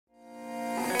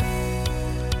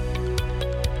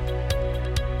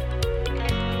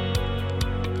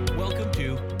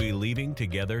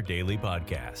Together Daily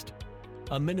Podcast,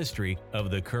 a ministry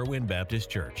of the Kerwin Baptist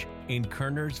Church in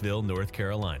Kernersville, North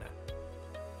Carolina.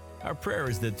 Our prayer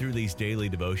is that through these daily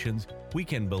devotions, we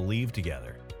can believe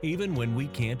together, even when we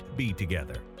can't be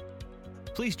together.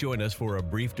 Please join us for a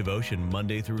brief devotion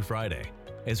Monday through Friday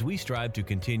as we strive to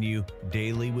continue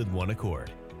daily with one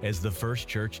accord, as the first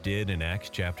church did in Acts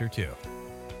chapter 2.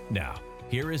 Now,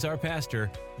 here is our pastor,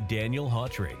 Daniel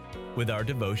Hawtrey, with our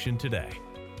devotion today.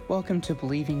 Welcome to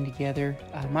Believing Together.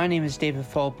 My name is David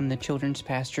Fulp. I'm the children's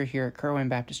pastor here at Kerwin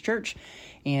Baptist Church,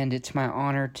 and it's my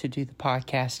honor to do the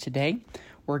podcast today.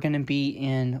 We're going to be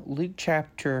in Luke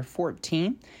chapter 14,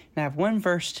 and I have one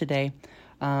verse today.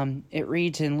 It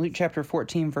reads in Luke chapter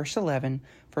 14, verse 11,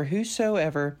 "For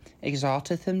whosoever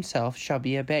exalteth himself shall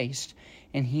be abased,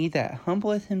 and he that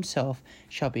humbleth himself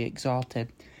shall be exalted."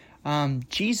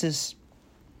 Jesus,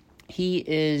 he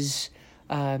is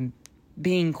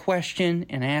being questioned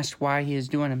and asked why he is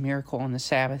doing a miracle on the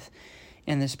Sabbath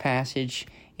in this passage,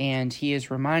 and he is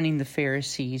reminding the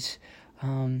Pharisees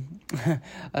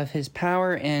of his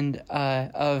power and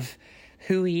of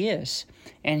who he is.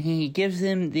 And he gives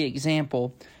them the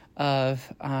example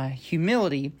of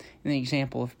humility and the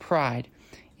example of pride.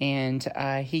 And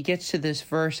he gets to this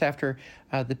verse after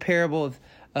the parable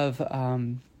of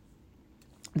the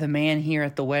man here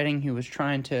at the wedding who was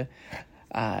trying to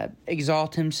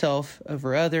exalt himself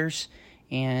over others.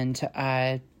 And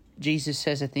Jesus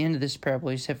says at the end of this parable,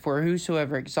 he said, "For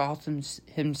whosoever exalts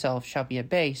himself shall be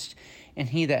abased, and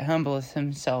he that humbleth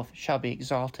himself shall be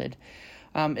exalted."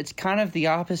 It's kind of the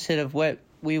opposite of what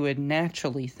we would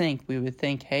naturally think. We would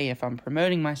think, hey, if I'm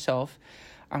promoting myself,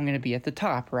 I'm going to be at the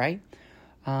top, right?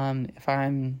 If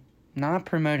I'm not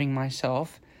promoting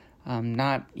myself,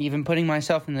 not even putting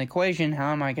myself in the equation,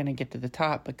 how am I going to get to the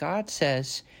top? But God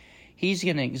says he's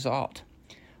going to exalt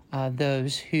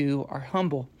those who are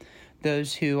humble,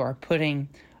 those who are putting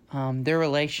their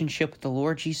relationship with the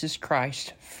Lord Jesus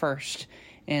Christ first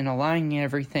and aligning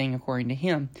everything according to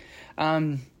him.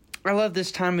 I love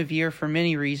this time of year for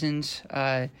many reasons.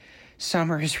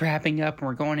 Summer is wrapping up and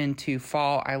we're going into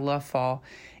fall. I love fall.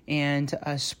 And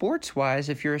sports-wise,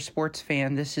 if you're a sports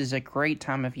fan, this is a great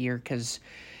time of year because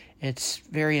it's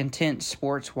very intense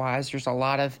sports-wise. There's a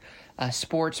lot of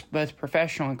sports, both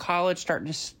professional and college, starting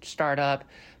to start up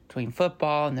between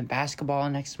football and then basketball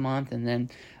next month. And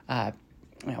then,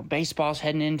 baseball's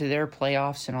heading into their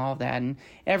playoffs and all that. And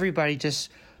everybody just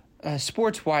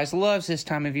sports-wise loves this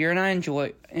time of year, and I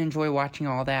enjoy watching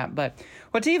all that. But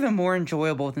what's even more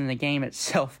enjoyable than the game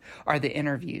itself are the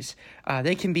interviews.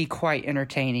 They can be quite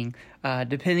entertaining,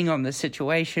 depending on the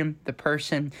situation, the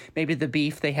person, maybe the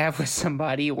beef they have with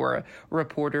somebody or a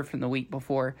reporter from the week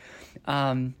before.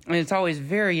 And it's always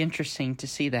very interesting to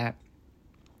see that.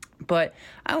 But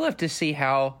I love to see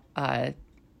how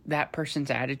that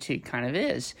person's attitude kind of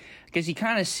is, because you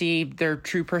kind of see their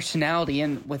true personality,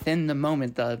 and within the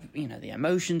moment, the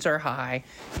emotions are high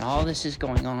and all this is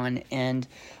going on, and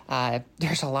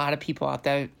there's a lot of people out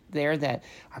there that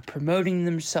are promoting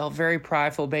themselves, very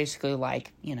prideful, basically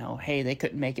like, hey, they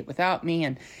couldn't make it without me,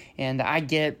 and I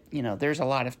get, there's a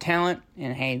lot of talent,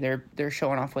 and hey, they're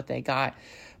showing off what they got.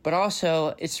 But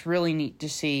also it's really neat to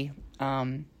see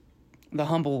the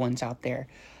humble ones out there.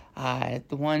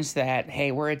 The ones that,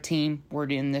 hey, we're a team, we're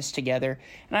doing this together.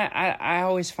 And I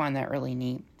always find that really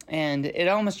neat. And it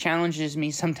almost challenges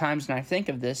me sometimes when I think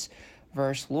of this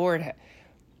verse. Lord,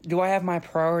 do I have my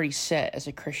priorities set as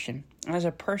a Christian, as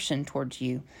a person towards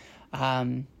you?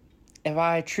 If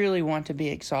I truly want to be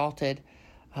exalted,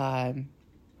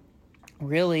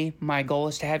 really my goal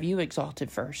is to have you exalted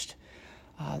first.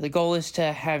 The goal is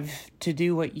to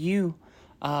do what you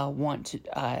want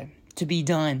to be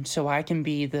done, so I can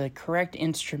be the correct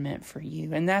instrument for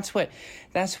you. And that's what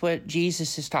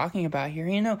Jesus is talking about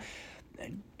here.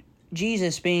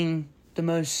 Jesus, being the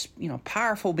most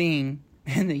powerful being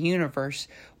in the universe,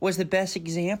 was the best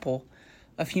example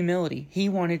of humility. He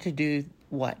wanted to do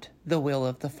what? The will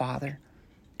of the Father.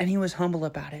 And he was humble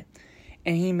about it.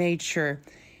 And he made sure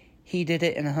he did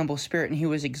it in a humble spirit, and he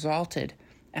was exalted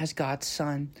as God's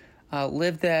Son.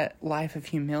 Lived that life of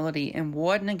humility, and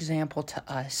what an example to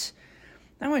us.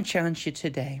 I want to challenge you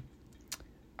today.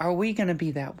 Are we going to be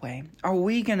that way? Are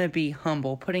we going to be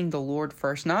humble, putting the Lord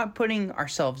first, not putting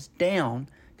ourselves down,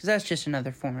 because that's just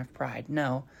another form of pride.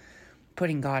 No,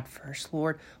 putting God first.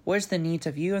 Lord, what is the needs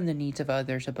of you and the needs of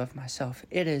others above myself?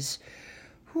 It is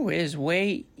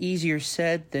way easier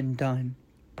said than done,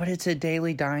 but it's a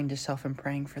daily dying to self and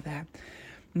praying for that.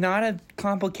 Not a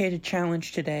complicated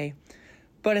challenge today,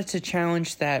 but it's a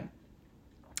challenge that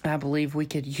I believe we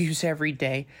could use every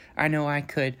day. I know I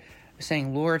could,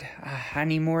 saying, Lord, I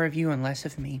need more of you and less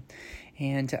of me.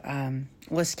 And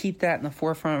let's keep that in the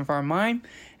forefront of our mind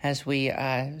as we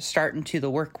start into the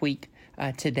work week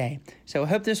today. So I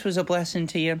hope this was a blessing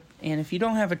to you. And if you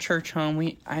don't have a church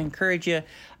home, I encourage you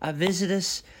visit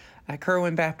us at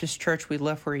Kerwin Baptist Church. We'd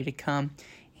love for you to come.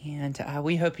 And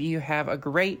we hope you have a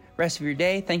great rest of your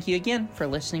day. Thank you again for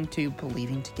listening to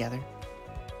Believing Together.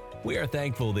 We are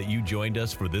thankful that you joined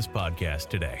us for this podcast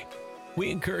today.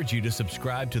 We encourage you to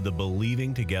subscribe to the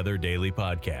Believing Together Daily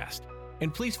Podcast.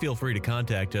 And please feel free to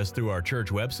contact us through our church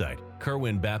website,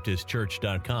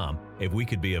 kerwinbaptistchurch.com, if we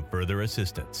could be of further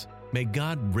assistance. May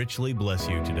God richly bless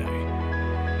you today.